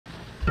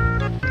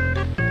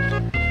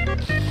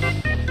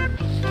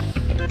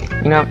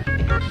You know,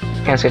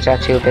 gonna switch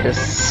out to a bit of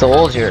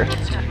soldier.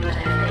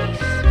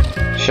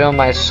 Show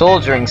my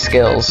soldiering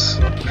skills.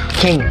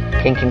 King.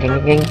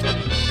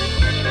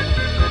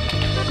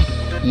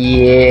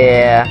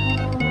 Yeah.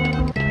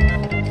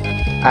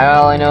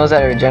 All I know is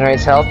that it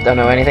regenerates health. Don't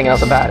know anything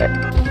else about it.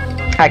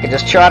 I can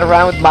just trot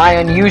around with my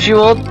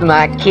unusual,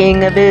 my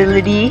king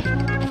ability.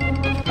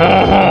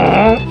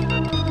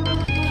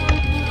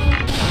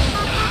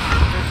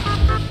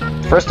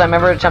 First time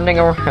ever attempting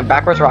a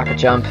backwards rocket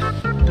jump.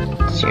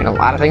 Seeing a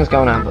lot of things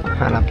going on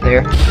up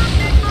there.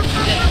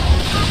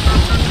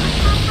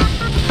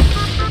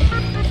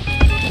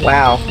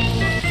 Wow.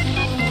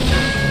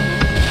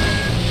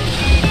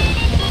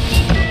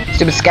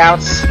 Stupid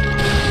scouts.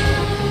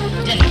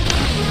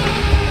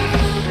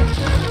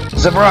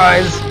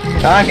 Surprise!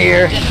 I'm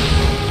here.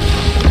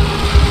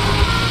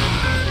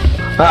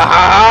 Ha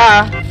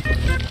ha!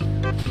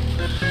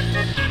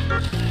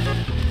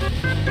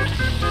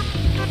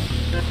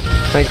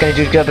 So he's gonna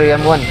do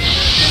WM1.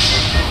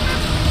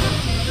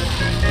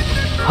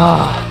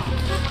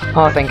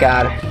 Oh, thank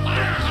God.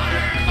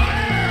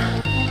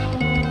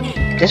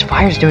 This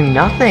fire's doing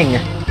nothing.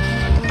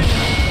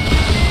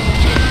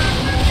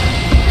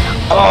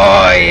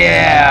 Oh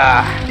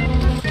yeah!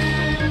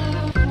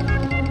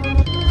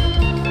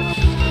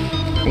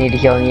 I need to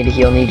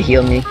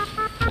heal me.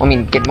 I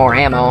mean, get more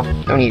ammo.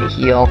 Don't need to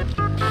heal.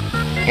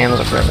 Ammo's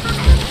are forever.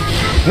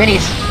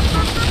 Minis!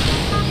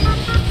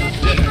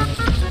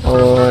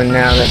 Oh,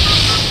 now that...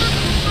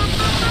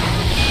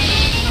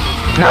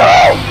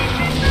 No!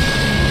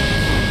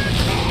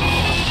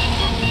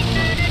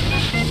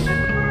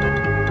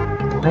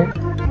 What?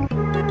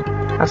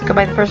 Let's go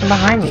by the person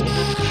behind me.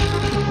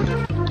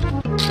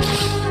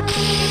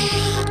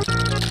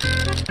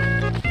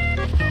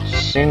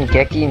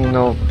 Shingeki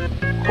no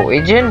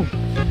Kyojin?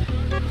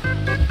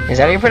 Is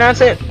that how you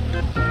pronounce it?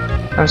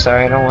 I'm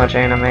sorry, I don't watch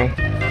anime.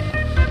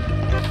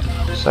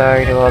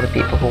 Sorry to all the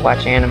people who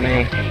watch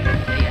anime.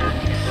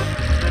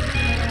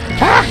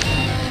 Ah!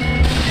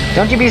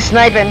 Don't you be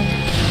sniping!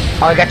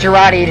 Oh, I got you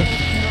rottied.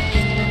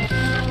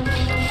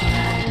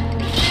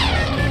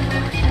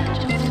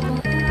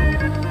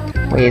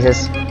 Wait, is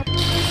this?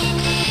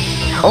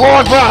 Oh,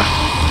 Lord, bro!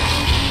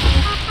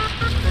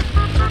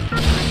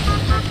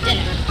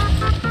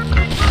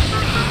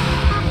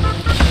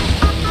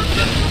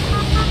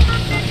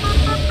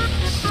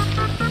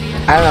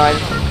 I don't know.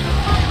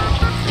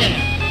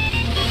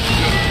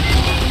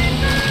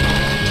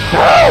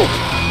 No!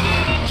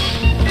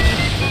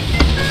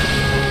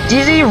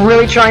 Is he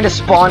really trying to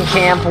spawn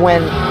camp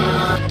when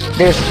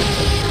there's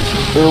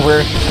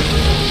Uber?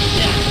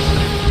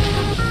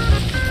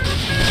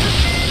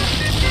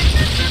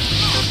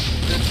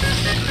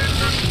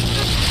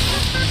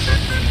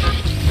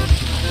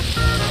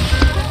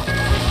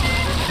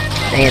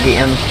 Dang it,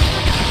 DM.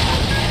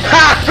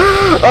 Ha!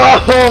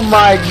 Oh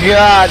my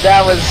God,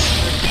 that was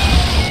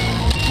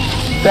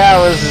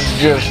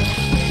just...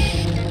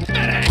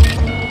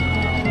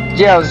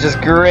 Yeah, it was just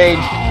great.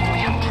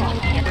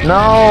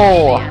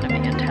 No!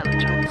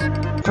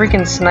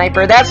 Freaking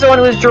sniper. That's the one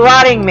who was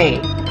garroting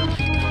me!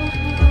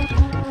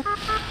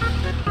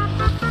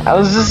 I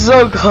was just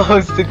so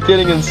close to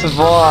getting him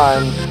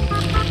spawn.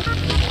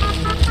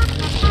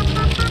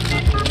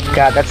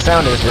 God, that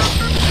sound is just...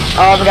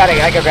 Oh, I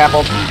got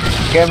grappled.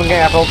 Get him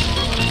grappled.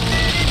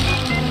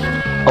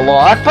 Hello,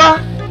 Alpha?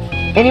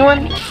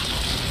 Anyone?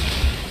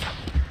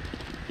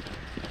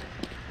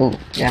 Ooh,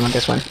 yeah, I want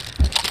this one.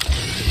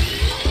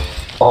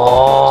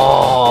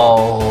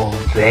 Oh,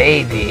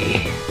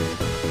 baby.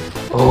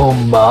 Oh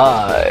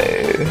my.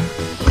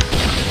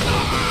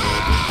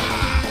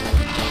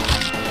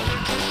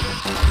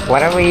 Why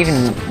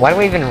do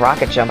we even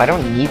rocket jump? I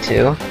don't need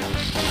to.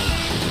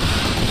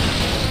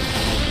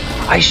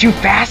 I shoot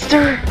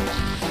faster?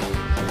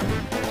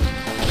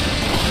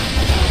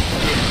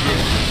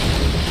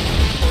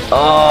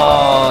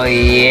 Oh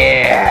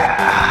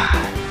yeah.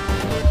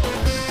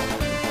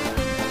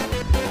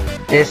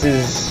 This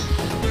is...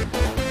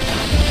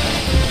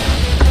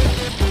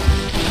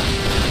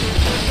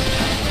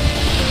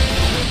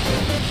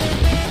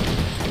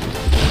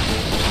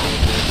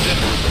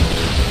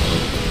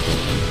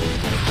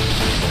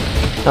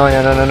 Oh,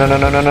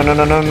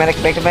 no, medic,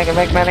 medic.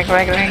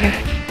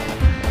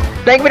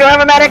 Thank me, don't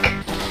have a medic!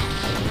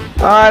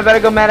 Oh, I better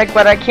go medic,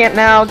 but I can't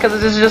now, because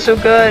this is just so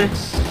good.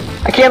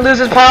 I can't lose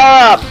his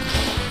power-up!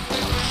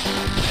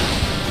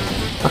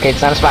 Okay,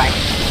 it's not a spy.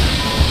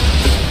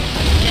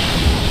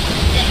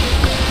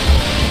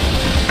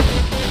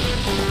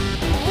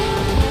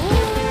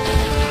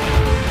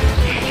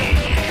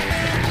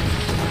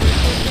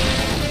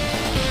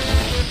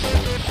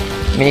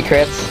 Mini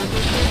crits.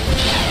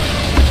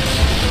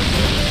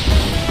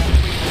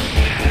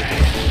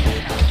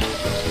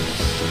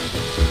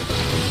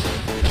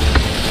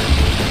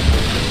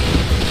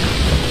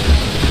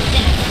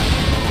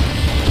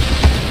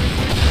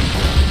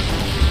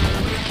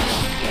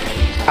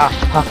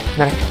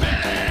 Medic.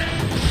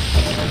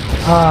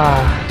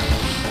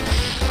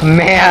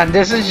 Man,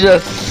 this is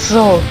just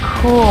so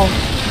cool.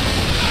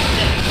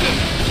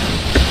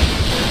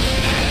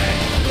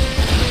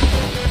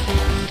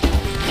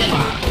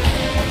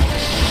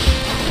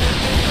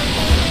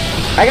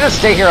 I can just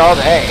stay here all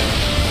day.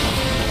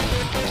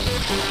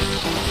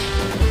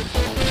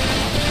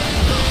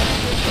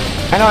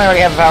 I know I already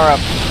have a power up.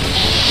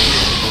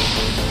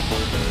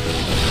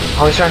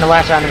 Oh, he's trying to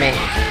latch onto me.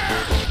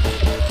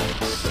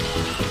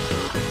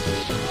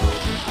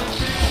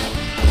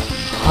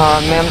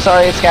 Oh man, I'm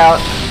sorry, Scout.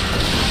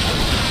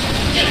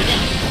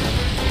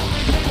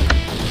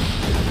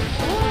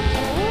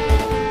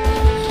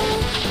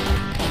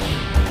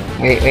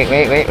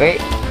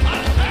 Wait.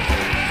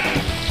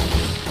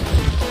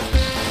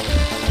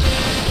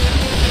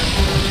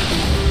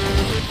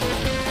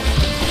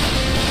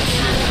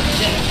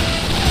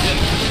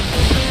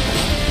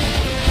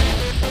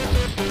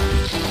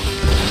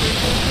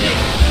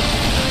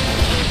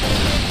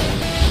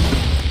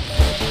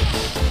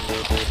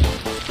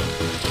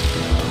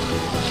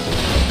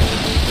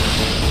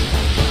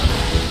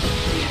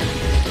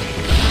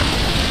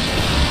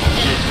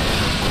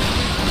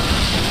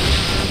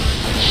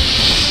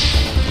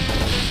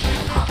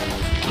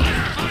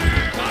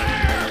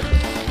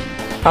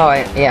 Oh,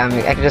 yeah,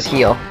 I can just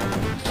heal.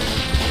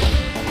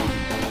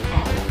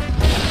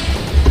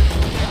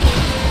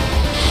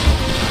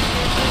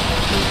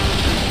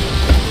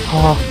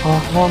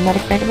 Oh,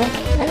 medic.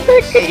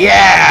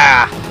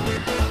 Yeah!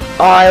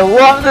 Oh, I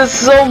love this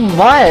so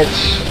much!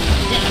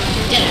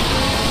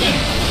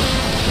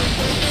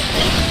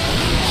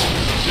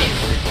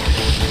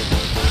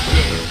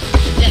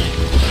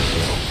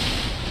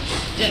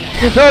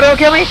 No, don't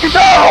kill me!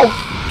 No!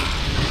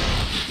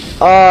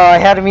 Oh, I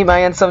had to meet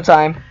my end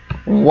sometime.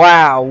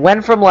 Wow,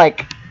 went from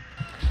like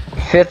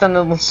 5th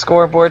on the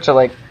scoreboard to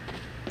like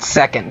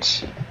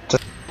 2nd.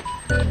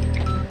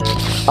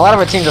 A lot of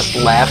our team just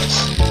left.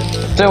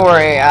 Don't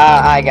worry,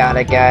 I got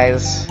it,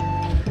 guys.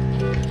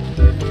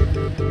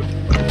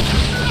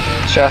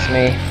 Trust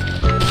me.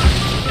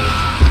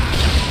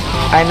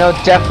 I know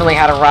definitely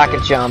how to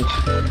rocket jump.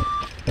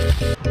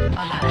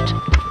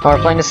 Oh, we're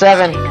playing to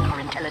 7.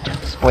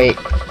 Wait,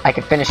 I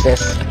can finish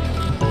this.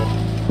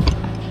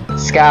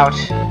 Scout.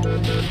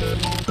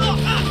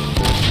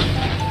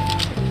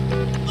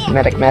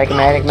 Medic,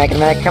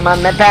 come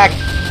on, med pack!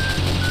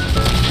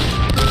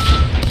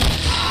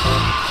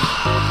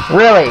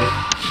 Really,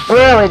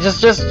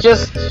 just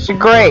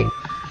great.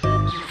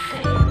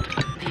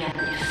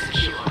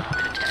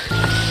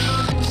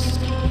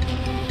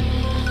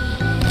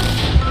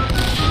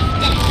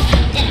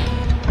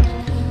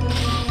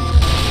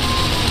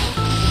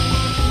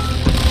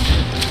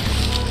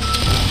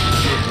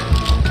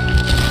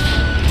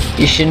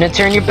 You shouldn't have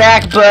turned your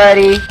back,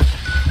 buddy.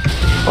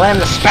 Let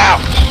him to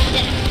spout.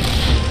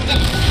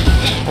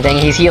 I think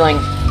he's healing.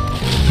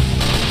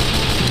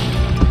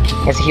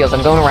 Yes, he heals.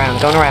 I'm going around.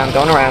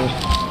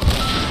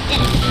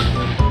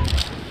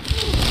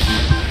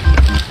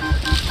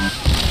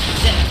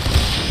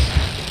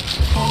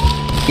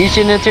 You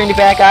shouldn't have turned your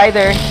back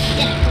either.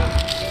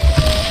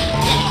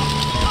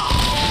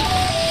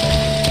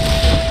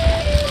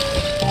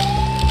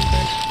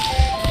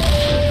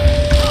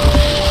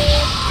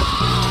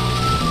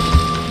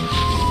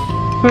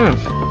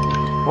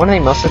 One of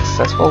the most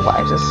successful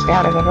lives as a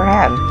scout I've ever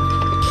had.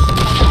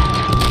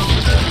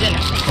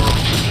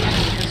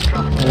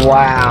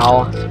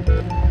 Wow.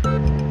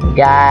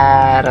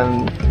 Got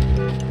him.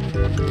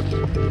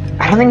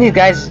 I don't think these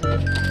guys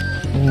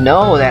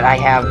know that I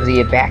have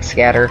the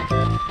backscatter.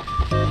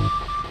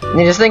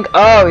 They just think,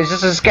 oh, he's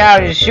just a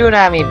scout, he's shooting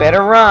at me,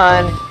 better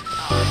run.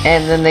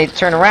 And then they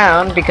turn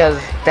around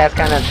because that's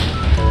kind of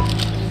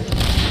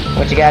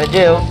what you gotta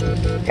do.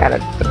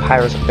 The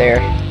pyro's up there.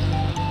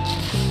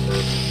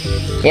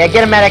 Yeah,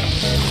 get him, medic!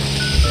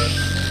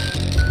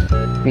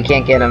 We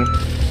can't get him.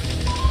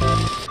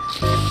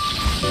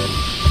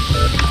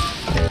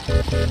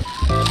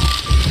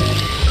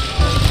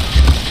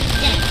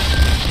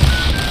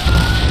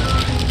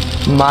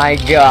 My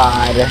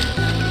god.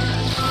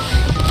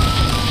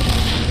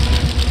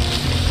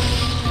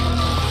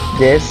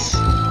 This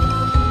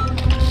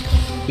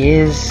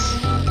is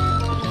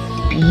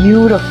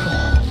beautiful.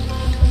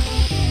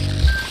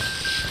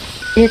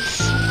 It's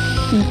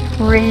the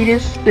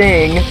greatest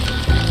thing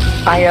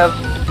I have,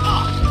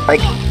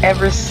 like,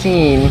 ever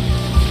seen.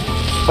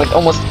 Like,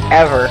 almost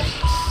ever.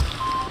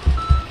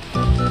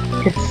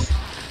 It's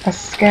a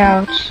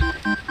scout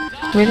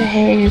with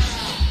haste.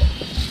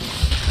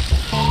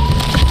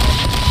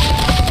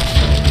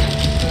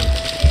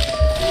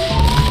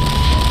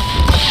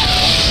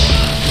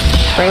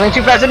 Running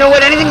too fast, I know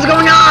what anything's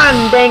going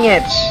on! Dang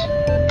it!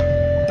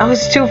 I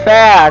was too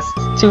fast,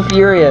 too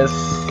furious.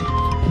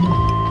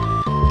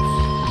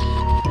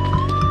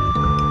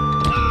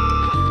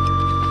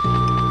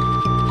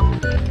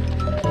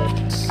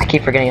 I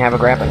keep forgetting I have a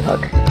grappling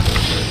hook.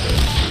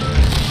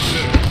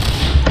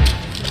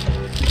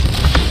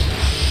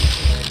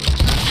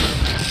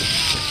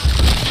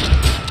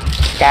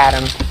 Got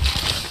him.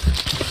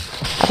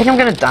 I think I'm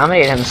gonna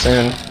dominate him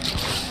soon.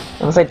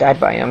 Unless I died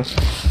by him.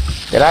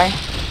 Did I?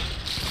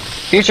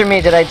 Future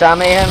me, did I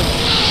dominate him?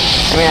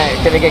 I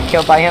mean, did I get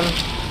killed by him?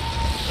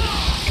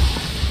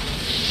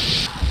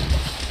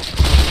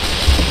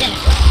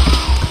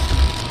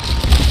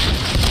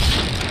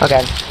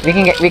 Okay,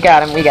 we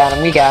got him.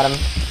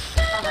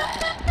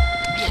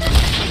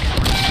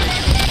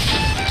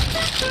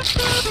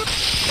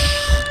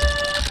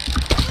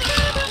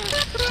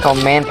 It's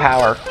called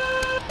manpower.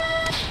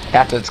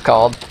 That's what it's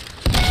called.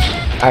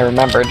 I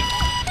remembered.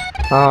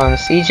 Oh,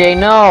 CJ,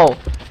 no!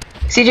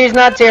 CJ's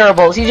not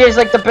terrible. CJ's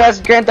like the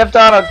best Grand Theft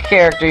Auto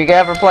character you could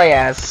ever play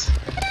as.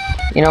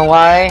 You know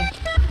why?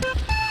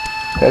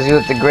 Because he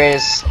was the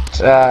greatest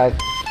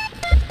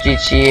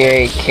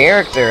GTA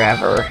character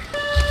ever.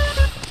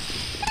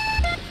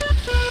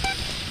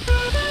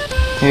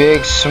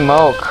 Big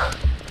Smoke.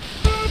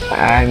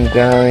 I'm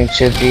going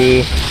to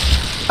be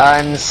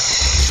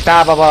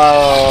unstoppable.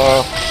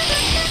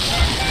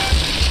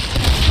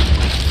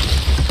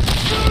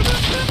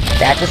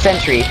 That's a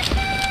sentry.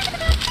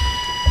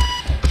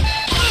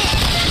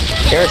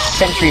 There are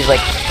sentries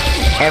like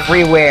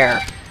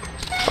everywhere.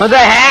 What the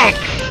heck?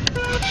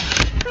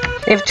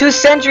 They have 2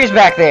 sentries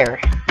back there.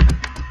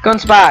 Go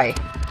and spy.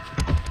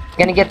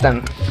 Gonna get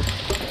them.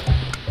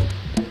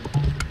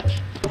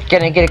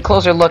 Gonna get a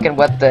closer look at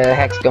what the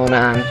heck's going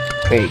on.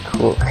 Pretty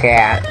cool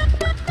cat.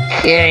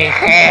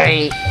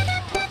 Hey.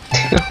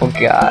 Oh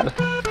god.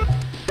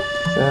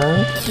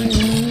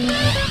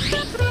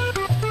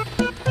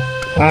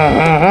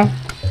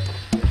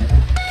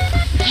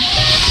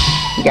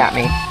 You got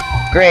me.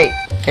 Great.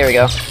 There we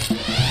go.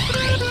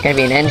 Gonna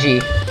be an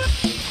NG.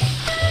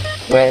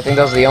 Wait, I think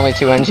those are the only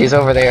 2 NGs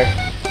over there.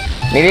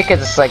 Maybe I could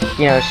just, like,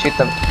 you know, shoot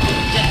them.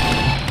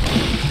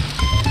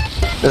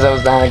 Because that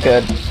was not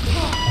good.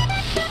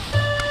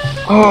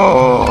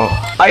 Oh,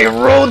 I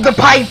rode the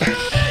pipe!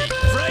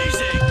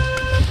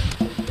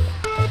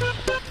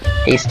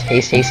 Haste.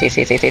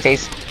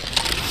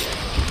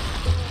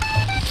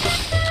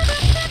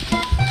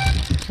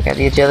 Got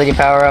the agility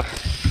power up.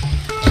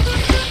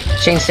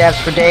 Chain stabs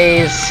for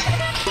days.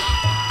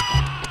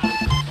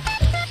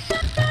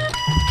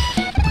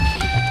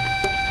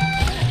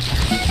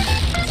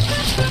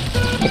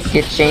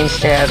 Get chain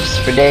stabs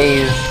for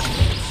days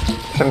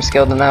if I'm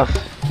skilled enough.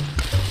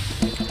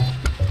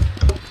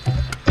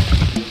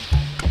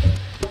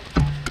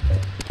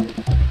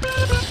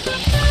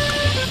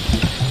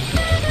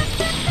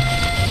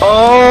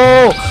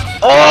 Oh!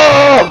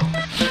 Oh!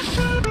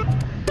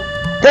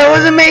 That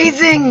was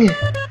amazing!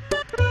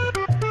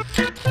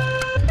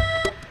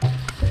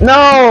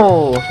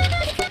 No!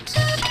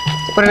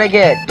 What did I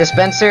get?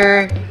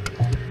 Dispenser?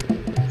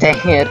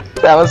 Dang it.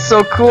 That was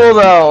so cool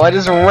though. I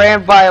just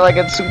ran by like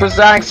at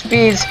supersonic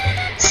speeds,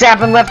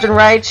 sapping left and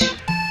right. We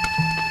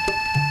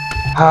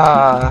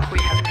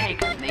have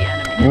taken the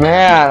enemy.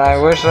 Man, I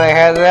wish I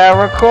had that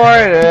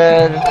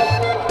recorded.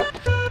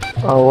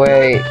 Oh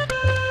wait.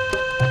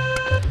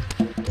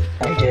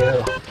 I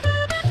do.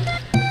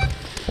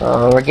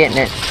 Oh, we're getting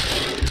it.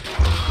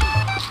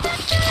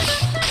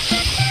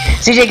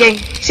 CJ gang!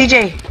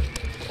 CJ!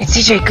 It's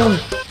CJ, go!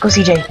 Go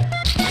CJ!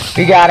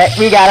 We got it,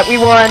 we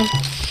won!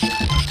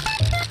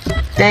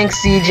 Thanks,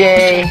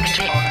 CJ.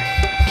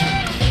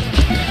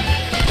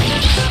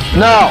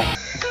 No.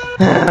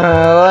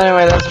 Well,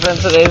 anyway, that's been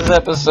today's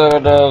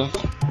episode of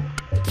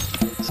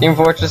Team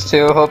Fortress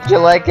 2. Hope you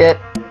like it.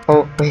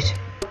 Oh, wait.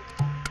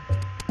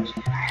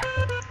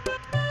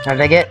 How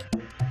did I get?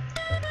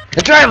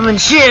 The Tribleman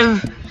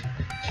Shiv.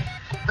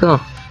 Cool.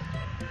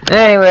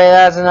 Anyway,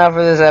 that's enough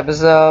for this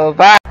episode.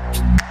 Bye.